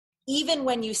even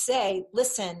when you say,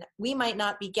 listen, we might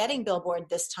not be getting Billboard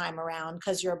this time around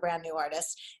because you're a brand new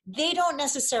artist, they don't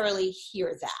necessarily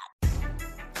hear that.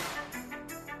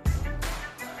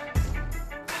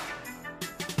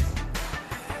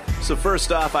 So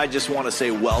first off, I just want to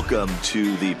say welcome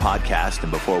to the podcast.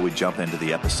 And before we jump into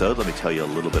the episode, let me tell you a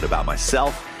little bit about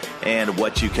myself and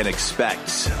what you can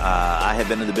expect. I have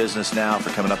been in the business now for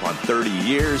coming up on 30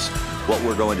 years. What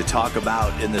we're going to talk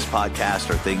about in this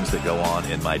podcast are things that go on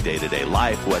in my day-to-day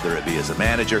life, whether it be as a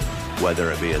manager,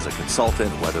 whether it be as a consultant,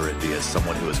 whether it be as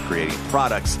someone who is creating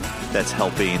products that's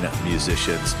helping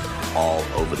musicians all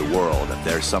over the world. If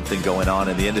there's something going on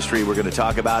in the industry, we're going to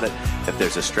talk about it. If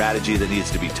there's a strategy that needs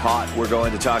to be taught, we're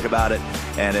going to talk about it.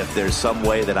 And if there's some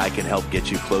way that I can help get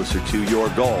you closer to your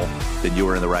goal, then you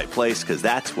are in the right place, because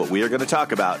that's what we are going to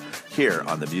talk about here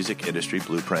on the Music Industry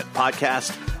Blueprint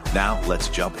Podcast. Now, let's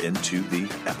jump into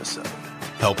the episode.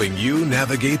 Helping you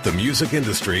navigate the music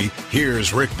industry,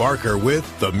 here's Rick Barker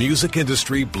with the Music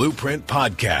Industry Blueprint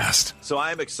Podcast. So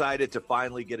I'm excited to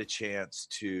finally get a chance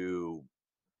to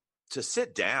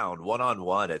sit down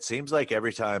one-on-one. It seems like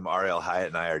every time Ariel Hyatt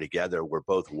and I are together, we're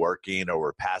both working or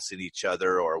we're passing each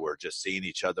other or we're just seeing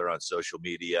each other on social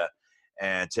media.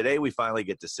 And today we finally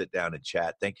get to sit down and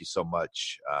chat. Thank you so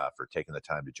much for taking the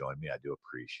time to join me. I do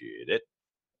appreciate it.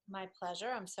 My pleasure.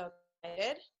 I'm so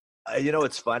excited. You know,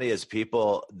 what's funny is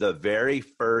the very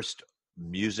first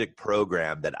music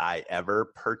program that I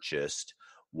ever purchased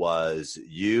was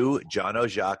you, John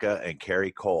Ojaka, and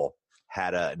Carrie Cole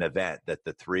had an event that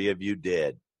the three of you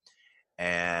did.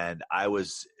 And I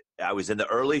was in the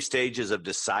early stages of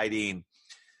deciding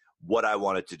what I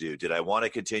wanted to do. Did I want to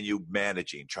continue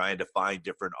managing, trying to find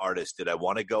different artists? Did I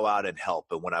want to go out and help?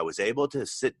 And when I was able to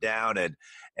sit down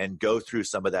and go through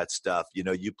some of that stuff, you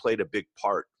know, you played a big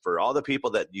part. For all the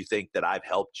people that you think that I've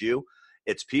helped you,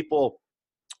 it's people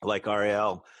like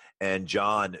Ariel and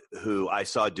John who I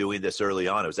saw doing this early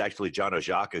on. It was actually John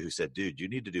Ojaka who said, dude, you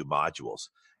need to do modules.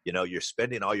 You know, you're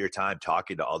spending all your time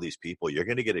talking to all these people. You're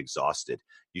going to get exhausted.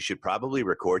 You should probably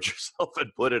record yourself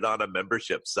and put it on a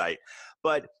membership site.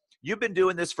 But you've been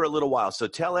doing this for a little while. So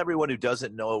tell everyone who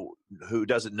doesn't know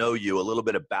you a little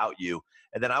bit about you.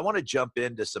 And then I want to jump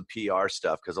into some PR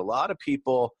stuff, because a lot of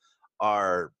people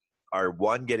are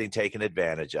one, getting taken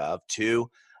advantage of,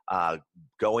 two,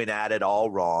 going at it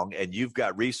all wrong. And you've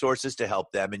got resources to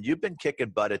help them. And you've been kicking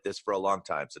butt at this for a long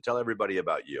time. So tell everybody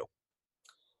about you.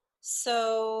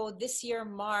 So this year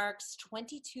marks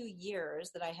 22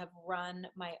 years that I have run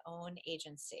my own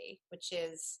agency, which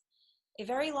is a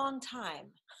very long time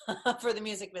for the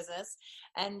music business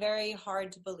and very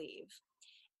hard to believe.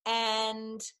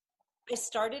 And I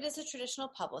started as a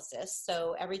traditional publicist.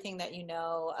 So everything that you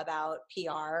know about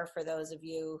PR, for those of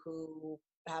you who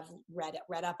have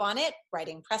read up on it,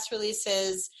 writing press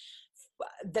releases,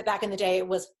 that back in the day it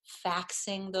was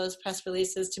faxing those press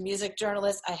releases to music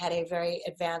journalists. I had a very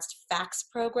advanced fax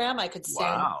program. I could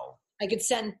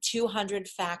send 200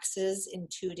 faxes in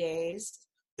 2 days.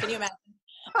 Can you imagine?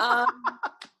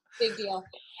 Big deal.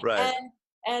 Right.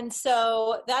 And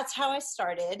so that's how I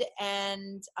started.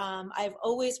 And I've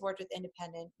always worked with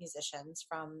independent musicians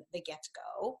from the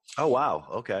get-go. Oh, wow.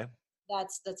 Okay.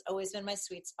 That's always been my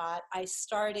sweet spot. I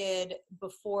started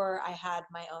before I had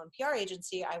my own PR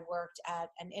agency. I worked at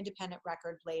an independent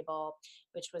record label,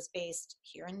 which was based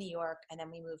here in New York. And then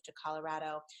we moved to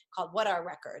Colorado, called What Are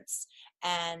Records.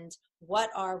 And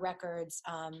What Are Records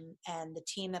and the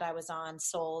team that I was on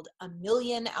sold 1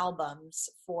 million albums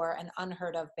for an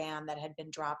unheard of band that had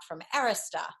been dropped from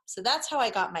Arista. So that's how I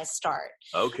got my start.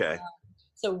 Okay.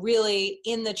 So really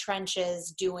in the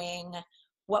trenches doing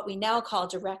what we now call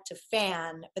direct to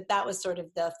fan, but that was sort of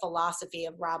the philosophy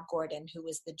of Rob Gordon, who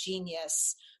was the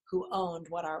genius who owned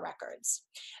What Are Records.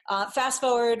 Fast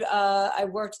forward, I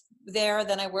worked there,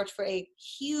 then I worked for a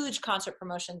huge concert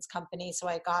promotions company, so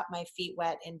I got my feet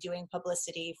wet in doing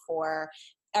publicity for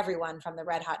everyone from the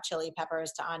Red Hot Chili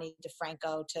Peppers to Ani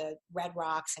DeFranco to Red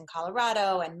Rocks in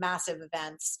Colorado and massive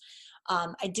events.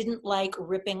 I didn't like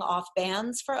ripping off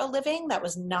bands for a living. That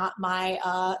was not my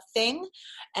thing.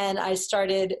 And I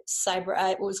started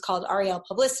it was called Ariel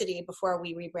Publicity before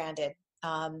we rebranded.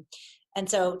 And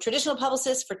so traditional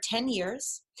publicist for 10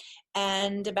 years.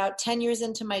 And about 10 years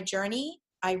into my journey,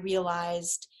 I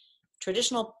realized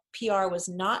traditional PR was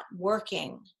not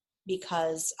working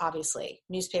because obviously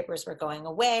newspapers were going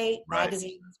away, right.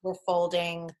 Magazines were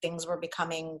folding, things were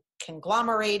becoming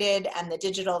conglomerated, and the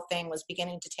digital thing was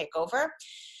beginning to take over.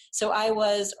 So I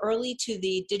was early to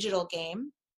the digital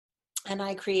game, and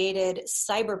I created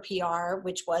Cyber PR,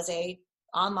 which was a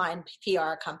online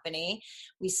PR company.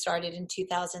 We started in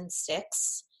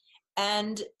 2006.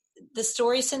 And the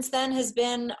story since then has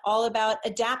been all about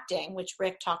adapting, which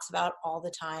Rick talks about all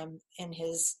the time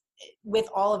with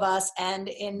all of us and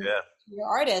in your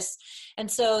artists.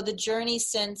 And so the journey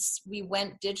since we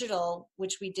went digital,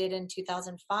 which we did in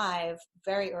 2005,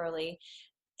 very early,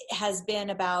 has been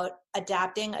about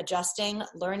adapting, adjusting,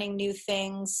 learning new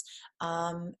things,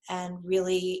 and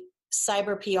really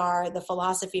cyber PR. The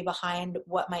philosophy behind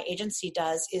what my agency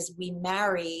does is we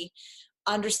marry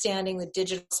understanding the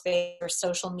digital space, your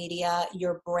social media,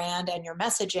 your brand, and your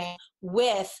messaging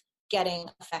with getting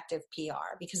effective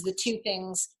PR, because the two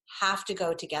things have to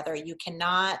go together. You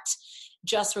cannot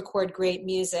just record great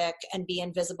music and be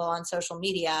invisible on social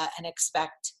media and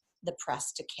expect the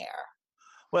press to care.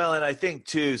 Well, and I think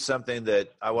too, something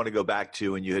that I want to go back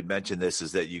to when you had mentioned this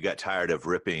is that you got tired of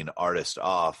ripping artists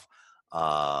off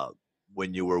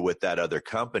when you were with that other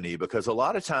company, because a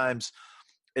lot of times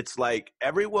it's like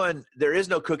there is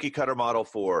no cookie cutter model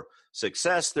for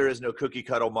success. There is no cookie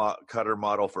cutter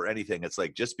model for anything. It's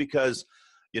like, just because,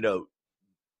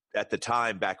 at the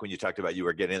time back when you talked about you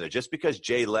were getting in there, just because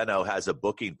Jay Leno has a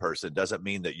booking person doesn't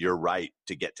mean that you're right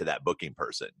to get to that booking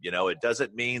person. It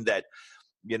doesn't mean that,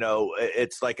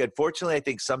 it's like, unfortunately, I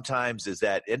think sometimes is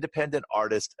that independent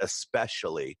artists,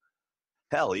 especially,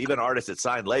 hell, even artists that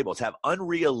sign labels, have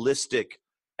unrealistic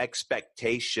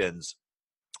expectations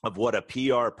of what a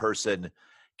PR person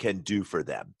can do for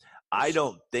them. I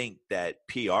don't think that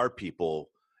PR people,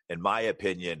 in my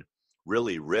opinion,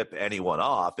 really rip anyone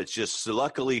off. It's just,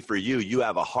 luckily for you, you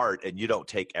have a heart and you don't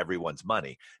take everyone's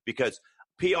money, because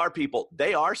PR people,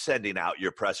 they are sending out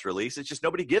your press release. It's just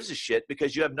nobody gives a shit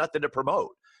because you have nothing to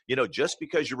promote. Just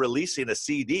because you're releasing a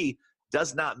CD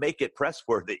does not make it press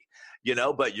worthy,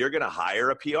 but you're going to hire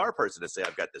a PR person to say,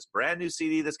 I've got this brand new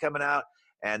CD that's coming out,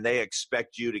 and they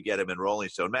expect you to get them in Rolling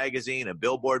Stone magazine and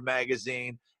Billboard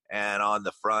magazine and on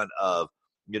the front of,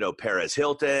 Perez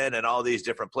Hilton and all these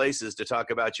different places to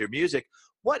talk about your music.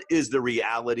 What is the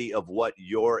reality of what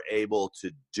you're able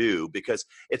to do? Because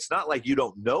it's not like you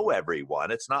don't know everyone.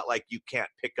 It's not like you can't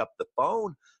pick up the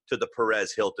phone to the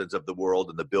Perez Hiltons of the world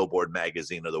and the Billboard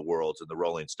magazine of the world and the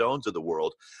Rolling Stones of the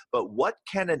world. But what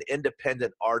can an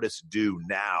independent artist do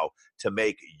now to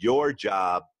make your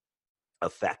job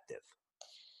effective?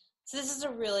 So this is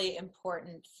a really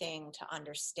important thing to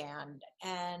understand.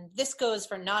 And this goes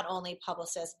for not only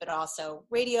publicists, but also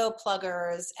radio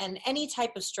pluggers and any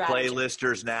type of strategy.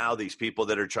 Playlisters now, these people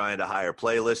that are trying to hire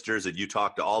playlisters, and you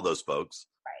talk to all those folks.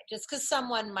 Right. Just because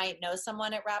someone might know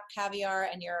someone at Rap Caviar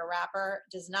and you're a rapper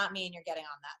does not mean you're getting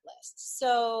on that list.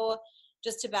 So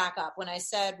just to back up, when I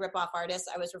said rip off artists,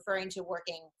 I was referring to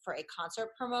working for a concert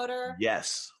promoter.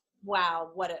 Yes. Wow.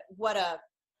 What a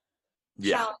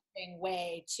challenging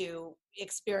way to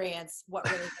experience what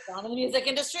really goes on in the music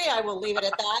industry. I will leave it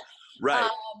at that. Right.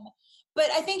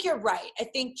 But I think you're right. I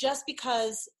think just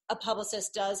because a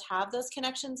publicist does have those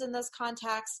connections and those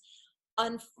contacts,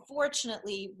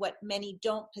 unfortunately, what many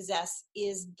don't possess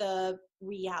is the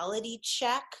reality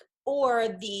check or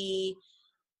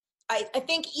I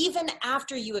think even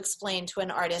after you explain to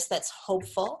an artist that's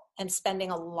hopeful and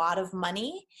spending a lot of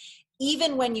money,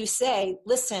 even when you say,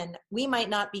 listen, we might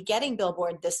not be getting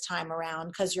Billboard this time around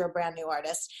because you're a brand new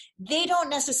artist, they don't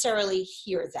necessarily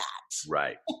hear that.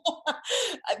 Right.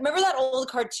 Remember that old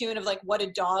cartoon of like, what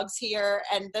did dogs hear?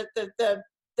 And the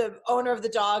owner of the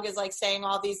dog is like saying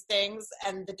all these things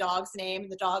and the dog's name,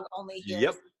 the dog only hears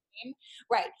the name.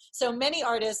 Right. So many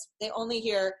artists, they only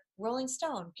hear Rolling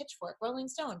Stone, Pitchfork, Rolling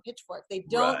Stone, Pitchfork. They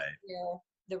don't hear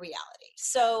the reality.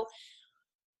 So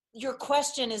your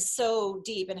question is so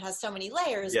deep and has so many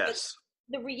layers. Yes.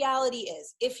 But the reality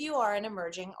is, if you are an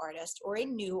emerging artist or a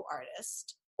new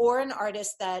artist or an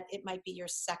artist that it might be your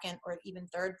second or even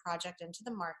third project into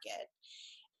the market,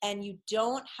 and you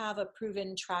don't have a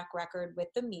proven track record with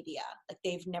the media, like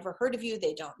they've never heard of you,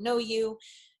 they don't know you,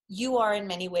 you are in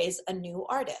many ways a new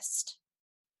artist.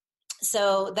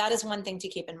 So that is one thing to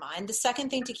keep in mind. The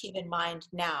second thing to keep in mind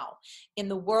now, in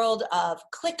the world of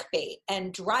clickbait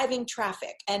and driving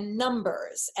traffic and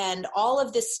numbers and all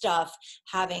of this stuff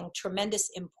having tremendous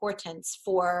importance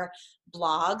for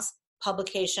blogs,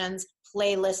 publications,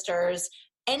 playlisters,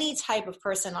 any type of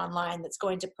person online that's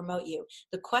going to promote you,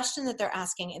 the question that they're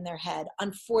asking in their head,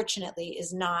 unfortunately,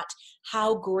 is not,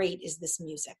 how great is this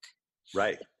music?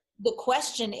 Right. The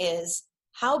question is,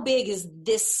 how big is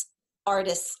this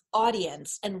artist's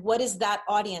audience, and what is that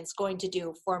audience going to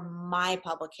do for my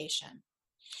publication?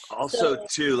 Also,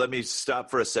 too, let me stop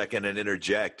for a second and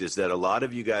interject, is that a lot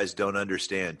of you guys don't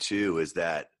understand, too, is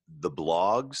that the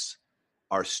blogs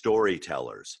are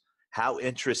storytellers. how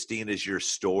interesting is your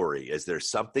story? Is there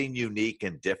something unique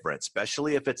and different,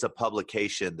 especially if it's a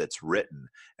publication that's written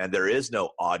and there is no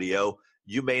audio?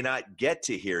 You may not get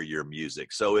to hear your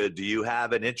music. So do you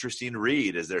have an interesting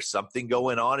read? Is there something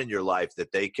going on in your life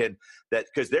that they can, that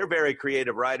because they're very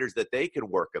creative writers, that they can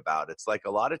work about? It's like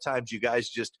a lot of times you guys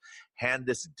just hand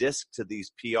this disc to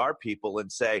these PR people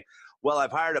and say, well,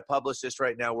 I've hired a publicist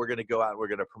right now. We're going to go out and we're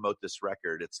going to promote this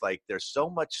record. It's like there's so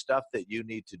much stuff that you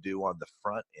need to do on the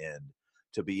front end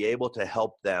to be able to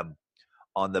help them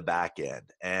on the back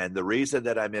end. And the reason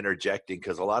that I'm interjecting,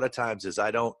 because a lot of times is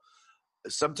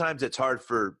sometimes it's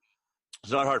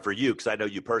not hard for you because I know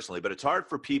you personally, but it's hard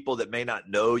for people that may not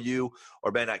know you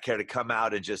or may not care to come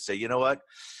out and just say, you know what?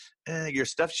 Your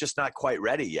stuff's just not quite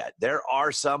ready yet. There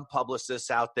are some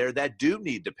publicists out there that do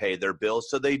need to pay their bills,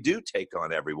 so they do take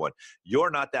on everyone.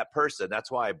 You're not that person. That's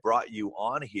why I brought you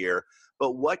on here.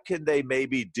 But what can they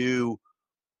maybe do?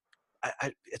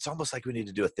 It's almost like we need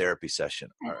to do a therapy session,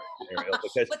 Ariel,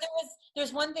 because but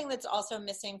there's one thing that's also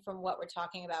missing from what we're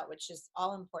talking about, which is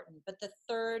all important. But the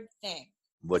third thing,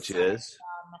 which is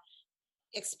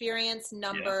experience,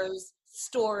 numbers,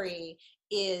 story,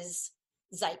 is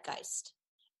zeitgeist.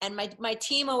 And my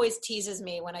team always teases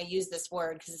me when I use this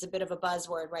word because it's a bit of a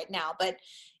buzzword right now. But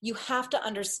you have to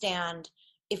understand,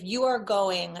 if you are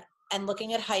going and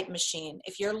looking at Hype Machine,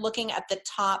 if you're looking at the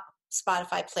top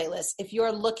Spotify playlist, if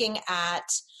you're looking at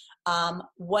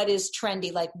what is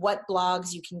trendy, like what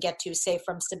blogs you can get to, say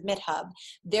from Submit Hub,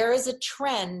 there is a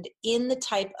trend in the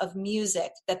type of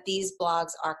music that these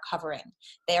blogs are covering.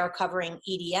 They are covering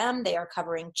EDM, they are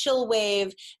covering chill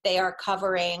wave, they are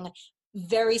covering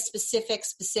very specific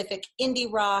indie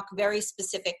rock, very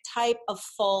specific type of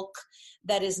folk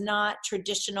that is not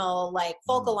traditional, like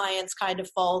Folk Alliance kind of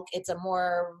folk.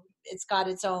 It's got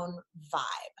its own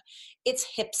vibe. It's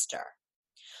hipster.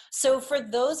 So for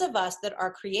those of us that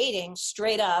are creating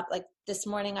straight up, like this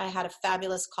morning I had a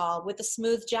fabulous call with a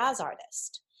smooth jazz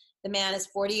artist. The man is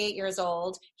 48 years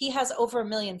old. He has over 1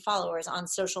 million followers on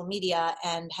social media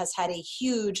and has had a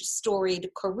huge storied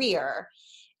career.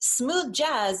 Smooth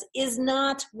jazz is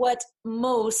not what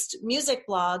most music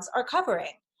blogs are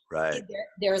covering. Right.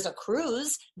 There's a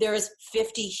cruise. There's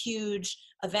 50 huge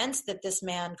events that this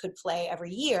man could play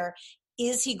every year.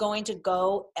 Is he going to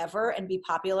go ever and be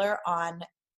popular on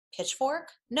Pitchfork?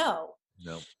 No.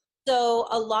 So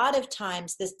a lot of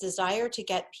times this desire to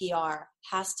get PR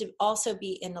has to also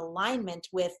be in alignment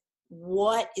with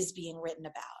what is being written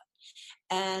about.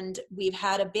 And we've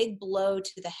had a big blow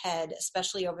to the head,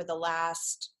 especially over the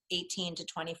last 18 to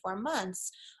 24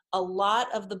 months. A lot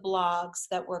of the blogs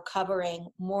that were covering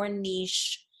more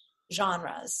niche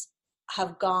genres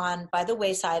have gone by the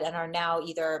wayside and are now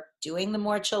either doing the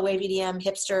more chill wave EDM,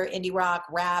 hipster, indie rock,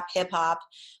 rap, hip hop,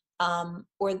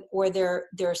 or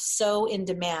they're so in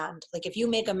demand. Like if you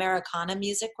make Americana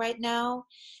music right now,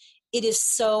 it is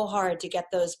so hard to get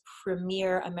those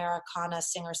premier Americana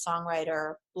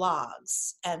singer-songwriter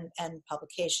blogs and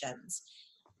publications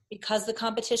because the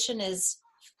competition is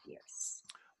fierce.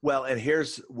 Well, and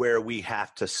here's where we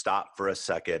have to stop for a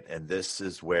second. And this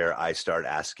is where I start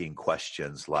asking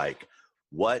questions like,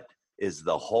 what is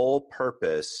the whole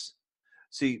purpose?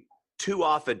 See, too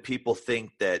often people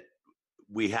think that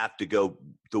we have to go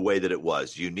the way that it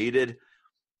was. You needed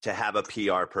to have a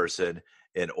PR person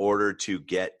in order to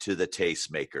get to the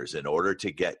tastemakers, in order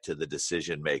to get to the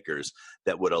decision makers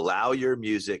that would allow your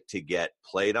music to get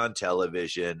played on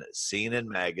television, seen in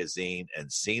magazine,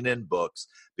 and seen in books,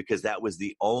 because that was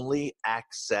the only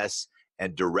access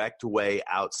and direct way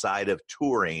outside of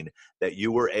touring that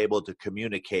you were able to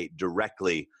communicate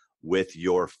directly with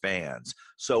your fans.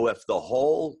 So if the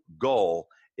whole goal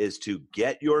is to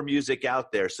get your music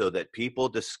out there so that people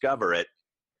discover it,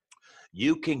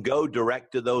 you can go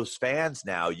direct to those fans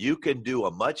now. You can do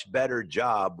a much better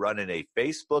job running a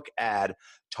Facebook ad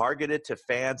targeted to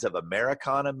fans of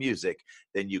Americana music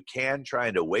than you can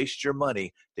trying to waste your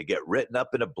money to get written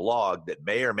up in a blog that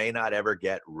may or may not ever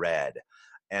get read.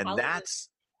 And that's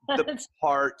the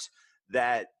part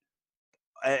that,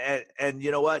 and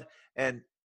you know what? And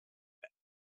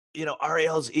you know,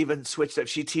 Ariel's even switched up.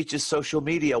 She teaches social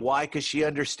media. Why? Because she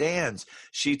understands.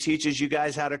 She teaches you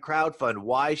guys how to crowdfund.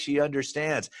 Why? She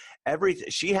understands everything.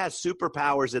 She has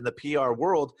superpowers in the PR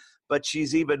world, but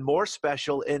she's even more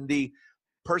special in the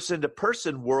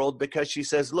person-to-person world because she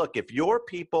says, look, if your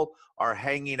people are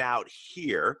hanging out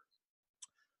here,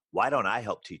 why don't I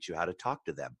help teach you how to talk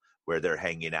to them where they're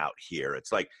hanging out here?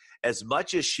 It's like, as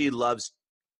much as she loves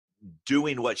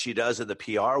doing what she does in the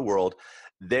PR world,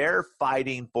 they're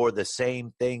fighting for the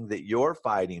same thing that you're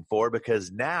fighting for,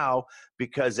 because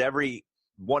every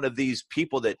one of these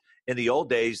people that In the old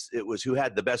days, it was who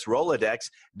had the best Rolodex.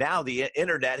 Now the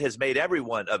internet has made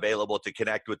everyone available to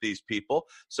connect with these people.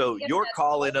 So you're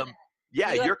calling them.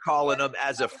 Yeah, you're calling them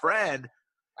as a friend.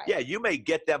 Right. Yeah, you may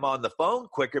get them on the phone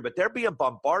quicker, but they're being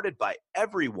bombarded by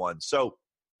everyone. So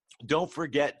don't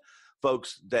forget,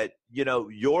 folks, that,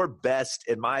 your best,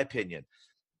 in my opinion,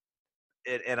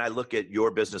 and I look at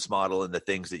your business model and the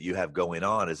things that you have going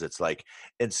on, is it's like,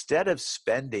 instead of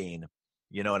spending,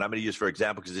 and I'm going to use for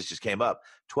example, because this just came up,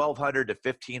 $1,200 to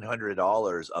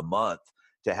 $1,500 a month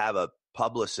to have a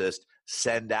publicist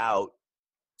send out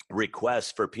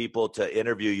requests for people to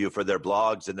interview you for their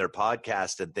blogs and their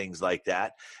podcasts and things like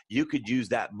that. You could use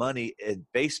that money in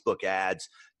Facebook ads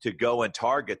to go and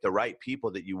target the right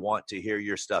people that you want to hear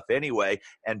your stuff anyway,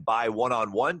 and buy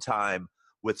one-on-one time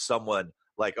with someone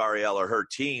like Ariel or her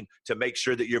team to make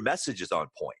sure that your message is on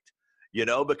point.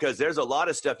 Because there's a lot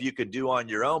of stuff you can do on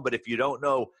your own, but if you don't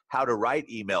know how to write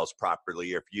emails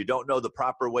properly, or if you don't know the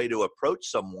proper way to approach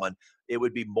someone, it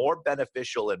would be more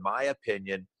beneficial, in my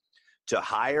opinion, to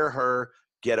hire her,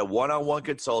 get a one-on-one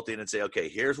consulting and say, okay,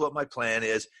 here's what my plan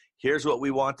is. Here's what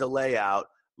we want to lay out.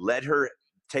 Let her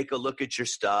take a look at your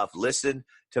stuff, listen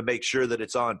to make sure that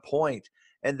it's on point.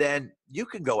 And then you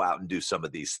can go out and do some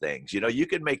of these things. You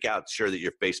can make out sure that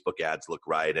your Facebook ads look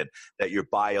right, and that your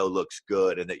bio looks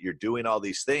good, and that you're doing all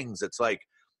these things. It's like,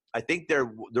 I think the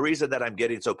reason that I'm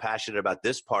getting so passionate about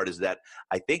this part is that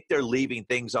I think they're leaving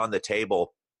things on the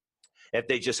table if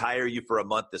they just hire you for a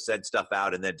month to send stuff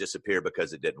out and then disappear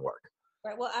because it didn't work.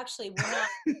 Right. Well, actually, we're not.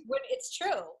 It's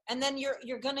true, and then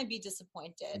you're going to be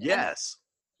disappointed. Yes.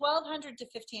 $1,200 to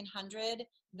 $1,500.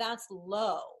 That's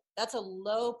low. That's a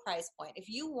low price point. If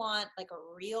you want like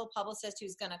a real publicist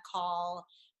who's going to call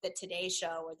the Today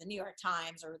Show or the New York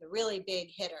Times or the really big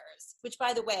hitters, which,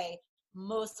 by the way,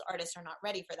 most artists are not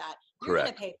ready for that. You're going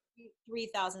to pay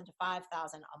 $3,000 to $5,000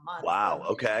 a month. Wow.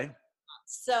 Okay.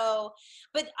 So,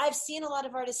 but I've seen a lot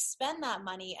of artists spend that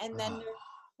money and then they're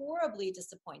horribly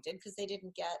disappointed because they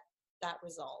didn't get that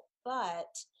result. But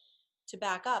to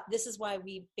back up, this is why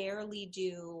we barely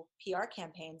do PR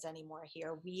campaigns anymore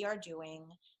here. We are doing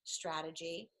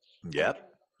strategy and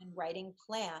writing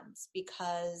plans,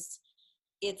 because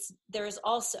there's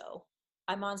also,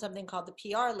 I'm on something called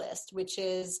the PR list, which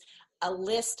is a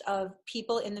list of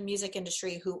people in the music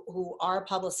industry who are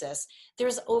publicists.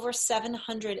 There's over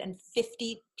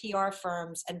 750 PR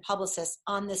firms and publicists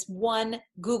on this one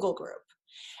Google group.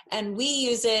 And we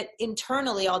use it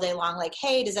internally all day long, like,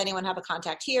 hey, does anyone have a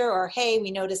contact here? Or, hey, we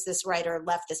noticed this writer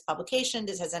left this publication.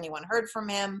 Has anyone heard from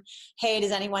him? Hey,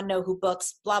 does anyone know who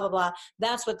books? Blah, blah, blah.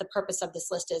 That's what the purpose of this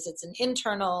list is. It's an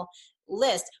internal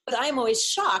list. But I'm always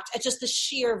shocked at just the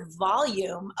sheer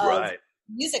volume of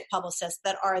music publicists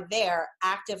that are there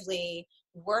actively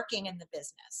working in the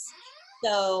business.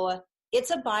 So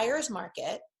it's a buyer's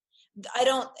market. I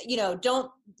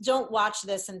don't watch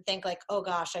this and think like, oh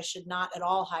gosh, I should not at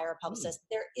all hire a publicist.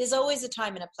 There is always a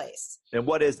time and a place. And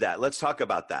what is that? Let's talk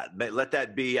about that. Let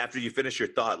that be, after you finish your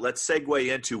thought, let's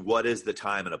segue into what is the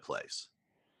time and a place.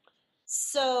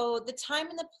 So the time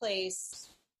and the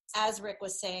place, as Rick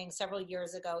was saying several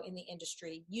years ago in the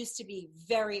industry, used to be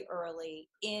very early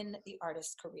in the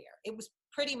artist's career. It was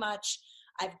pretty much,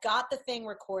 I've got the thing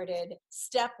recorded.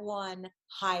 Step one,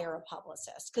 hire a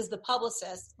publicist. Because the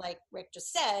publicist, like Rick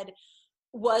just said,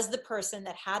 was the person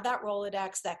that had that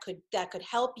Rolodex that could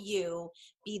help you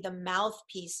be the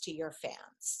mouthpiece to your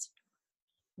fans.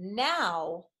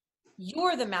 Now,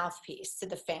 you're the mouthpiece to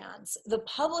the fans. The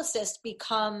publicist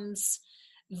becomes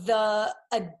the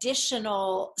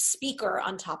additional speaker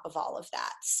on top of all of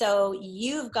that. So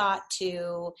you've got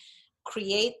to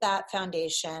create that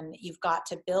foundation. You've got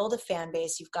to build a fan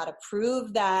base. You've got to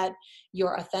prove that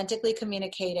you're authentically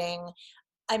communicating.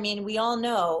 I mean, we all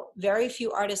know very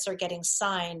few artists are getting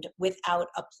signed without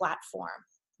a platform.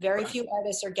 Very few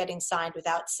artists are getting signed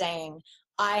without saying,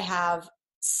 I have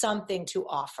something to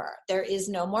offer. There is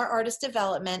no more artist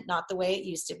development, not the way it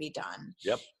used to be done.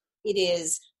 Yep. It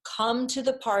is come to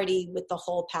the party with the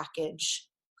whole package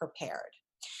prepared.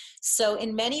 So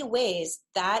in many ways,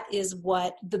 that is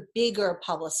what the bigger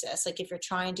publicists, like if you're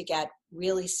trying to get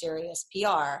really serious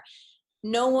PR,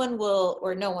 no one will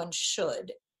or no one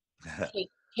should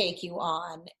take you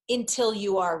on until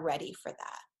you are ready for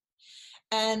that.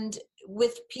 And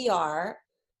with PR,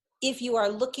 if you are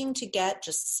looking to get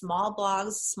just small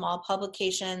blogs, small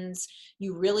publications,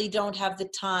 you really don't have the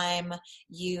time,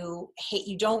 you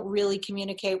don't really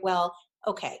communicate well,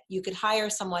 okay, you could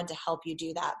hire someone to help you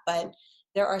do that. But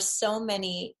there are so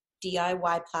many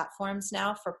DIY platforms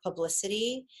now for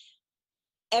publicity.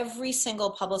 Every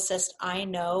single publicist I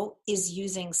know is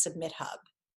using SubmitHub.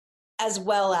 as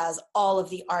well as all of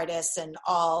the artists and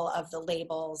all of the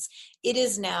labels. It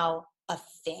is now a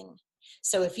thing.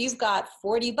 So if you've got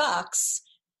 $40,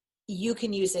 you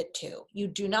can use it too. You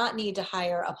do not need to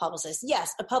hire a publicist.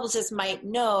 Yes, a publicist might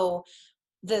know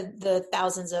the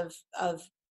thousands of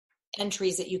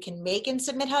entries that you can make in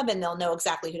Submit Hub, and they'll know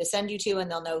exactly who to send you to, and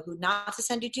they'll know who not to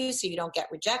send you to, so you don't get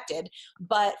rejected.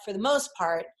 But for the most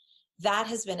part, that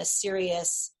has been a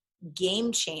serious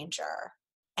game changer.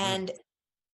 And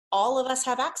all of us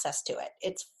have access to it.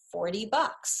 It's $40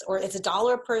 or it's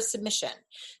 $1 per submission.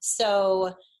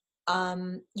 So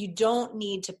you don't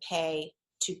need to pay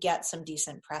to get some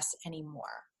decent press anymore.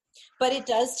 But it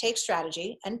does take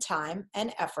strategy and time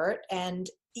and effort. And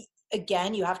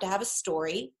again, you have to have a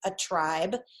story, a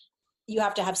tribe. You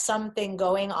have to have something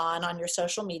going on your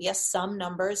social media, some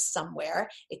numbers somewhere.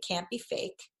 It can't be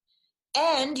fake.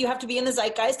 And you have to be in the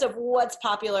zeitgeist of what's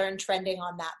popular and trending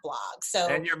on that blog. So,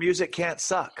 and your music can't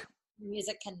suck.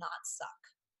 Music cannot suck,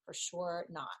 for sure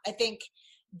not. I think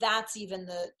that's even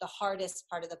the hardest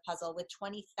part of the puzzle. With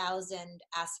 20,000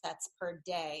 assets per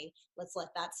day, let's let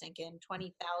that sink in,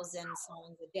 20,000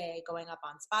 songs a day going up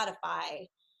on Spotify,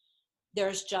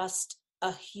 there's just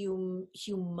a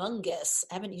humongous,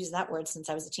 I haven't used that word since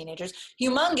I was a teenager,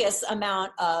 humongous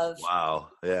amount of wow,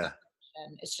 yeah.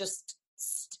 It's just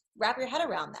wrap your head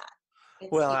around that.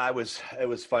 Well, it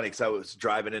was funny because I was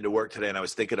driving into work today and I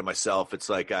was thinking to myself, it's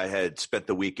like I had spent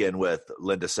the weekend with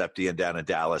Linda Septian down in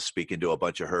Dallas speaking to a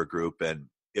bunch of her group. And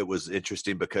it was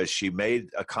interesting because she made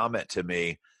a comment to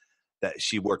me that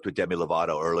she worked with Demi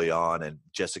Lovato early on and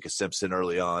Jessica Simpson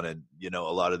early on and, you know,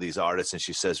 a lot of these artists. And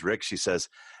she says, Rick, she says,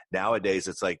 nowadays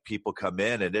it's like people come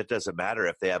in and it doesn't matter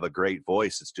if they have a great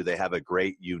voice. It's do they have a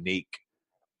great, unique,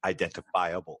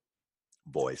 identifiable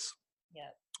voice? Yeah.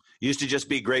 Used to just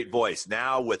be great voice.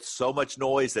 Now with so much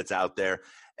noise that's out there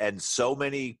and so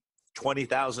many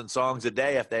 20,000 songs a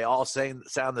day, if they all sound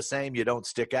the same, you don't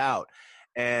stick out.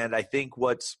 And I think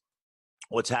what's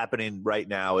happening right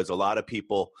now is a lot of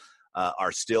people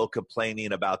are still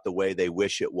complaining about the way they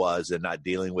wish it was and not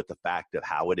dealing with the fact of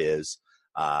how it is.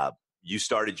 You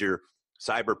started your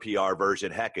cyber PR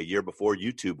version, heck, a year before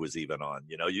YouTube was even on.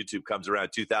 You know, YouTube comes around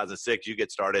 2006. You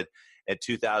get started in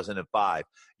 2005.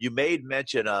 You made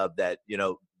mention of that, you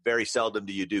know, very seldom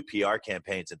do you do PR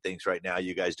campaigns and things right now.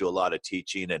 You guys do a lot of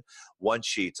teaching and one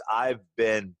sheets. I've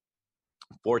been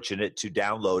fortunate to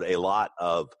download a lot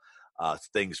of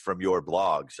things from your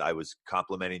blogs. I was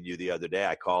complimenting you the other day.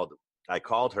 I called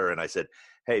her and I said,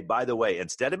 hey, by the way,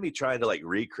 instead of me trying to like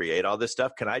recreate all this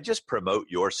stuff, can I just promote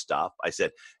your stuff? I said,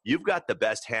 you've got the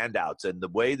best handouts and the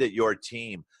way that your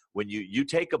team, when you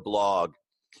take a blog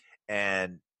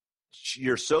and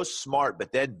you're so smart,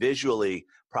 but then visually,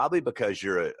 probably because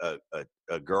you're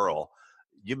a girl,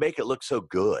 you make it look so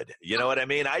good. You know what I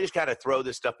mean? I just kind of throw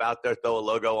this stuff out there, throw a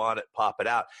logo on it, pop it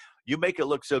out. You make it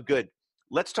look so good.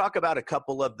 Let's talk about a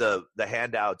couple of the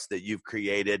handouts that you've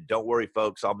created. Don't worry,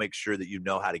 folks. I'll make sure that you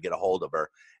know how to get a hold of her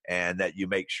and that you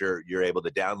make sure you're able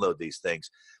to download these things.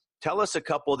 Tell us a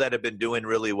couple that have been doing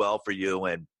really well for you.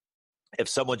 And if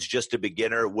someone's just a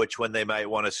beginner, which one they might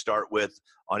want to start with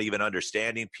on even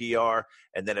understanding PR.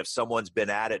 And then if someone's been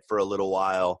at it for a little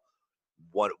while,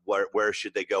 where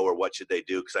should they go or what should they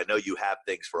do? Because I know you have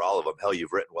things for all of them. Hell,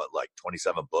 you've written, like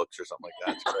 27 books or something like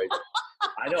that. It's crazy.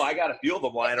 I know. I got a few of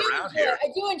them lying around here. I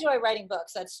do enjoy writing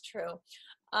books. That's true.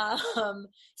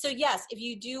 So yes, if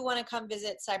you do want to come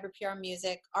visit Cyber PR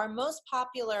Music, our most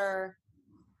popular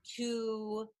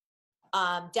two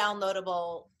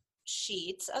downloadable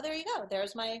sheets. Oh, there you go.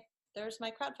 There's my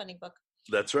crowdfunding book.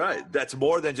 That's right. That's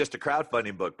more than just a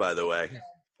crowdfunding book, by the way.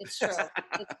 It's true.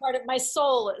 It's part of my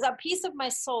soul. A piece of my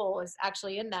soul is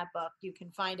actually in that book. You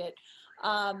can find it.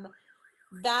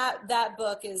 That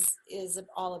book is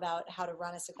all about how to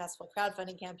run a successful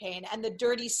crowdfunding campaign, and the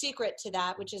dirty secret to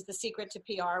that, which is the secret to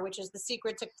PR, which is the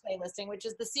secret to playlisting, which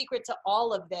is the secret to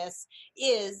all of this,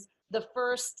 is the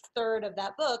first third of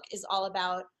that book is all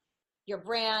about your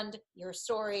brand, your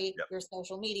story, yep, your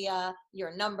social media,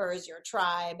 your numbers, your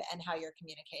tribe, and how you're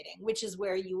communicating, which is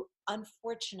where you,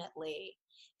 unfortunately,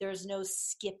 there's no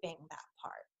skipping that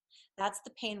part. That's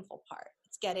the painful part.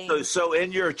 It's getting so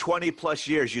in your 20 plus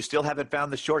years, you still haven't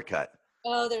found the shortcut.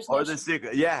 Oh, there's no the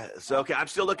secret. Yeah. So okay, I'm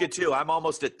still looking too. I'm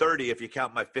almost at 30 if you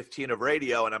count my 15 of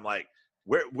radio, and I'm like,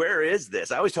 where is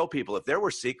this? I always told people if there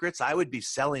were secrets, I would be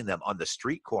selling them on the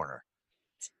street corner.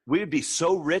 We would be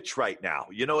so rich right now.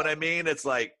 You know what I mean? It's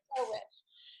like so rich.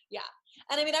 Yeah.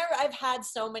 And I mean, I've had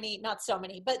so many, not so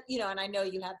many, but you know, and I know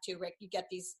you have too, Rick. You get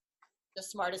the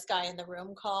smartest guy in the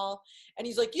room call, and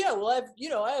he's like, yeah, well, I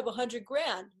have $100,000.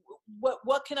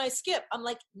 what can I skip? I'm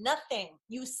like, nothing.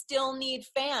 You still need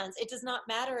fans. It does not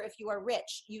matter if you are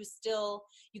rich. You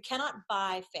cannot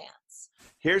buy fans.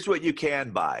 Here's what you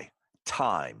can buy: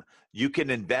 time. You can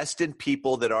invest in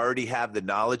people that already have the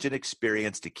knowledge and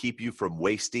experience to keep you from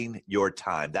wasting your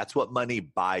time. That's what money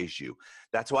buys you.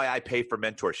 That's why I pay for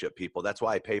mentorship, people. That's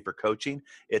why I pay for coaching.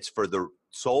 It's for the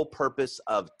sole purpose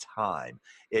of time.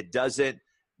 It doesn't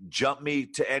jump me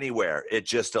to anywhere. It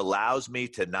just allows me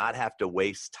to not have to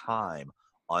waste time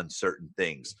on certain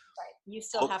things. Right. You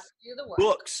still have to do the work.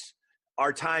 Books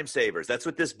are time savers. That's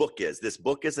what this book is. This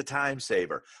book is a time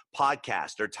saver.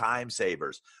 Podcasts are time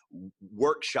savers.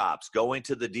 Workshops, going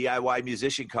to the DIY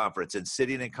musician conference and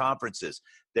sitting in conferences,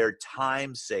 they're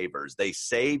time savers. They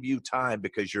save you time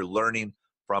because you're learning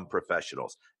from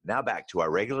professionals. Now back to our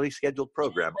regularly scheduled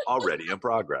program, already in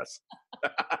progress.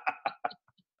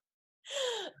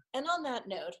 And on that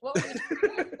note, what were we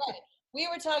talking about? Right. We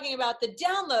were talking about the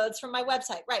downloads from my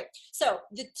website. Right. So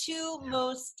the two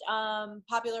most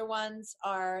popular ones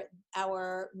are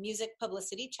our music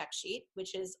publicity check sheet,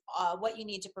 which is what you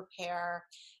need to prepare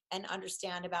and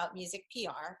understand about music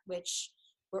PR, which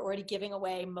we're already giving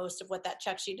away most of what that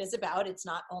check sheet is about. It's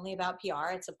not only about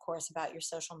PR. It's, of course, about your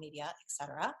social media,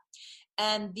 etc.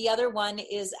 And the other one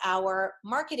is our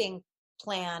marketing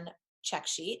plan check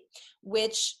sheet,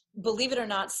 which, believe it or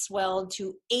not, swelled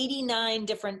to 89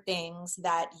 different things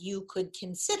that you could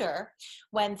consider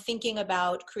when thinking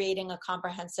about creating a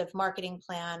comprehensive marketing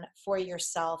plan for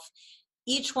yourself.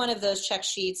 Each one of those check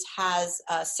sheets has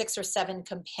 6 or 7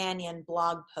 companion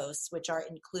blog posts, which are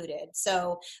included.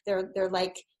 So they're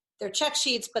check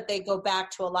sheets, but they go back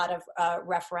to a lot of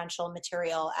referential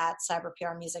material at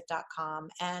cyberprmusic.com.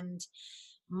 And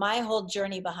my whole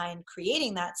journey behind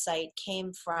creating that site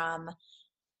came from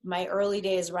my early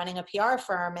days running a PR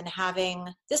firm and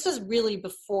this was really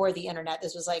before the internet.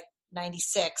 This was like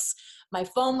 96. My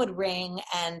phone would ring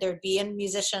and there'd be a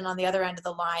musician on the other end of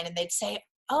the line and they'd say,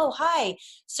 "Oh, hi,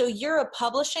 so you're a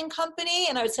publishing company?"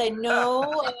 And I would say,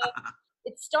 "No,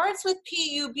 it starts with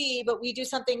PUB, but we do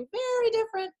something very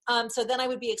different." So then I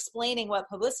would be explaining what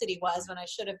publicity was when I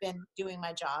should have been doing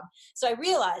my job. So I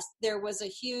realized there was a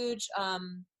huge,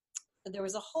 there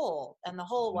was a hole, and the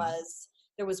hole was,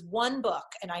 there was one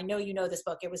book, and I know you know this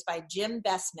book. It was by Jim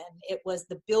Bestman. It was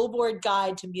the Billboard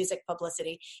Guide to Music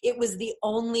Publicity. It was the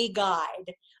only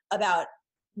guide about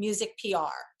music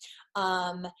PR.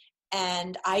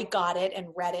 And I got it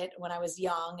and read it when I was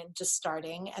young and just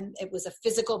starting. And it was a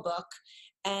physical book.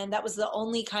 And that was the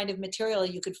only kind of material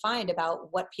you could find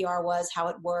about what PR was, how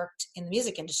it worked in the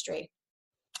music industry.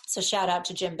 So shout out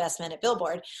to Jim Bestman at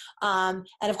Billboard. And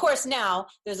of course, now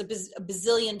there's a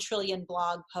bazillion trillion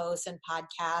blog posts and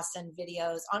podcasts and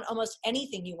videos on almost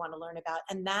anything you want to learn about.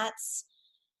 And that's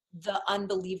the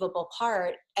unbelievable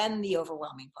part and the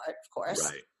overwhelming part, of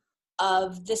course. Right.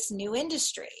 Of this new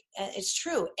industry. And it's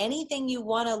true. Anything you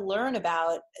want to learn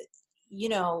about,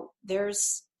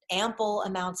 there's ample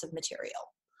amounts of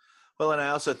material. Well, and I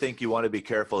also think you want to be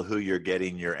careful who you're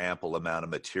getting your ample amount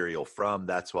of material from.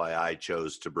 That's why I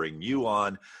chose to bring you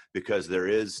on, because there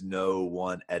is no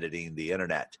one editing the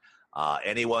internet.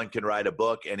 Anyone can write a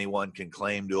book. Anyone can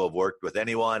claim to have worked with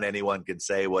anyone. Anyone can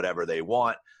say whatever they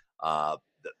want. The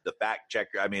fact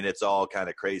checker, it's all kind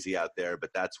of crazy out there,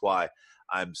 but that's why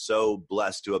I'm so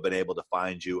blessed to have been able to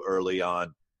find you early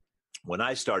on when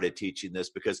I started teaching this,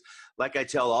 because like I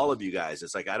tell all of you guys,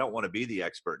 it's like, I don't want to be the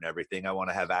expert in everything. I want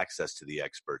to have access to the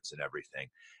experts in everything.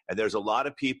 And there's a lot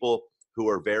of people who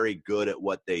are very good at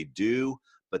what they do,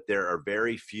 but there are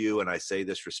very few, and I say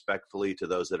this respectfully to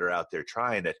those that are out there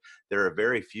trying it, there are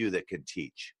very few that can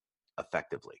teach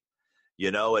effectively.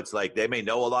 It's like they may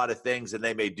know a lot of things and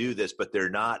they may do this, but they're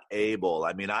not able.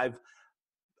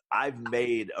 I've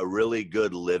made a really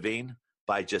good living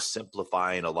by just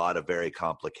simplifying a lot of very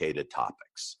complicated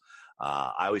topics.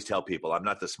 I always tell people I'm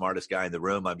not the smartest guy in the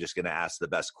room. I'm just going to ask the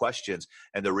best questions.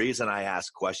 And the reason I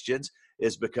ask questions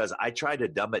is because I try to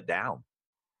dumb it down.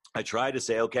 I try to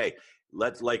say, okay,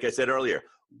 like I said earlier,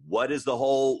 what is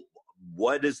the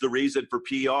reason for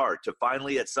PR? To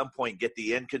finally at some point get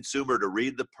the end consumer to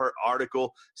read the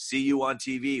article, see you on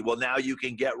TV. Well, now you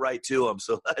can get right to them.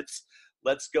 So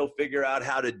let's go figure out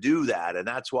how to do that. And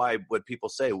that's why when people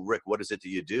say, "Rick, what is it that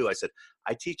you do?" I said,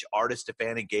 I teach artist to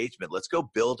fan engagement. Let's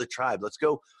go build a tribe. Let's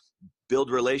go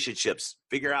build relationships,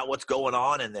 figure out what's going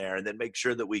on in there, and then make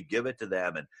sure that we give it to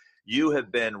them. And you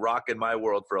have been rocking my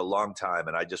world for a long time.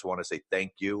 And I just want to say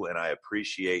thank you. And I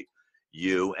appreciate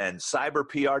you. And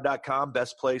cyberpr.com,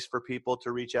 best place for people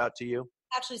to reach out to you?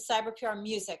 Actually,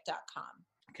 cyberprmusic.com.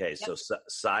 Okay. Yep. So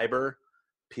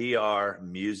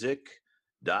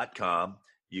cyberprmusic.com.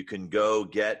 You can go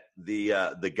get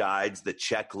the guides, the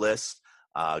checklist.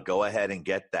 Go ahead and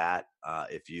get that.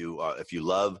 If you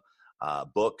love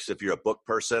books, if you're a book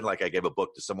person, like I gave a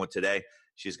book to someone today,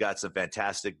 she's got some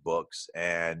fantastic books,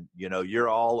 and you're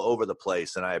all over the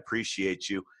place, and I appreciate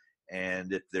you.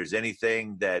 And if there's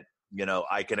anything that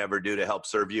I can ever do to help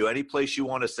serve you, any place you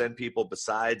want to send people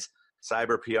besides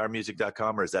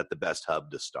cyberprmusic.com, or is that the best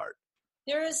hub to start?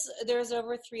 There's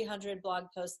over 300 blog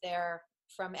posts there,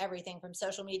 from everything from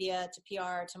social media to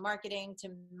PR to marketing to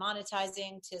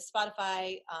monetizing to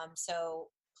Spotify. So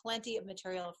plenty of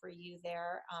material for you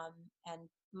there. And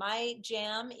my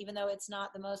jam, even though it's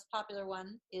not the most popular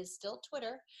one, is still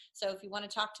Twitter. So if you want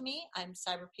to talk to me, I'm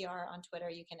CyberPR on Twitter.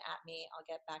 You can @ me. I'll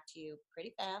get back to you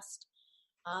pretty fast.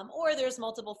 Or there's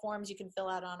multiple forms you can fill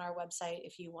out on our website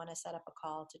if you want to set up a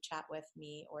call to chat with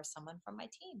me or someone from my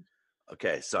team.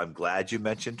 Okay, so I'm glad you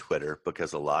mentioned Twitter,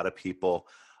 because a lot of people,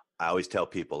 I always tell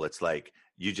people, it's like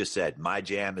you just said, my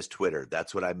jam is Twitter.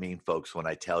 That's what I mean, folks, when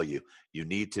I tell you, you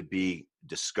need to be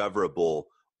discoverable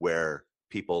where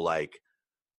people like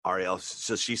Ariel,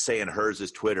 so she's saying hers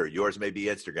is Twitter, yours may be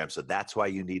Instagram. So that's why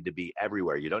you need to be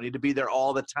everywhere. You don't need to be there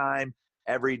all the time,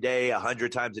 every day,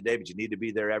 100 times a day, but you need to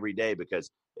be there every day, because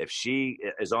if she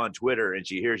is on Twitter and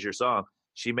she hears your song,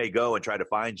 she may go and try to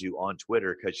find you on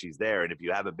Twitter because she's there. And if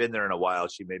you haven't been there in a while,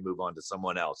 she may move on to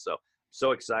someone else.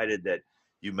 So excited that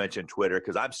you mentioned Twitter,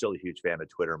 because I'm still a huge fan of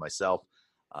Twitter myself.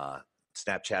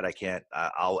 Snapchat,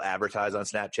 I'll advertise on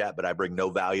Snapchat, but I bring no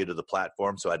value to the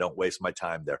platform, so I don't waste my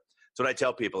time there. So what I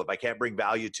tell people, if I can't bring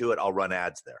value to it, I'll run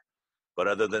ads there. But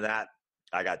other than that,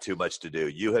 I got too much to do.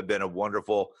 You have been a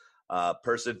wonderful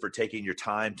person for taking your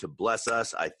time to bless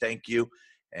us. I thank you,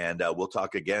 and we'll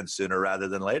talk again sooner rather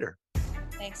than later.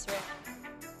 Thanks, Rick.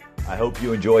 I hope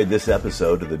you enjoyed this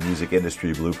episode of the Music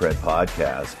Industry Blueprint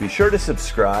Podcast. Be sure to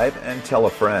subscribe and tell a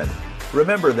friend.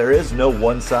 Remember, there is no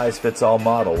one-size-fits-all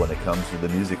model when it comes to the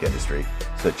music industry.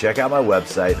 So check out my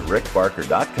website,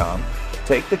 rickbarker.com,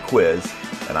 take the quiz,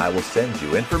 and I will send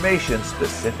you information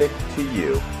specific to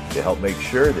you to help make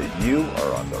sure that you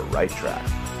are on the right track.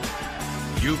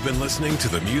 You've been listening to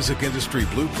the Music Industry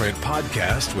Blueprint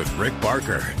Podcast with Rick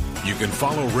Barker. You can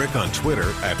follow Rick on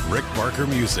Twitter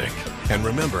 @RickBarkerMusic. And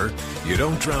remember, you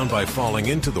don't drown by falling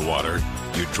into the water,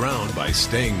 you drown by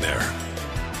staying there.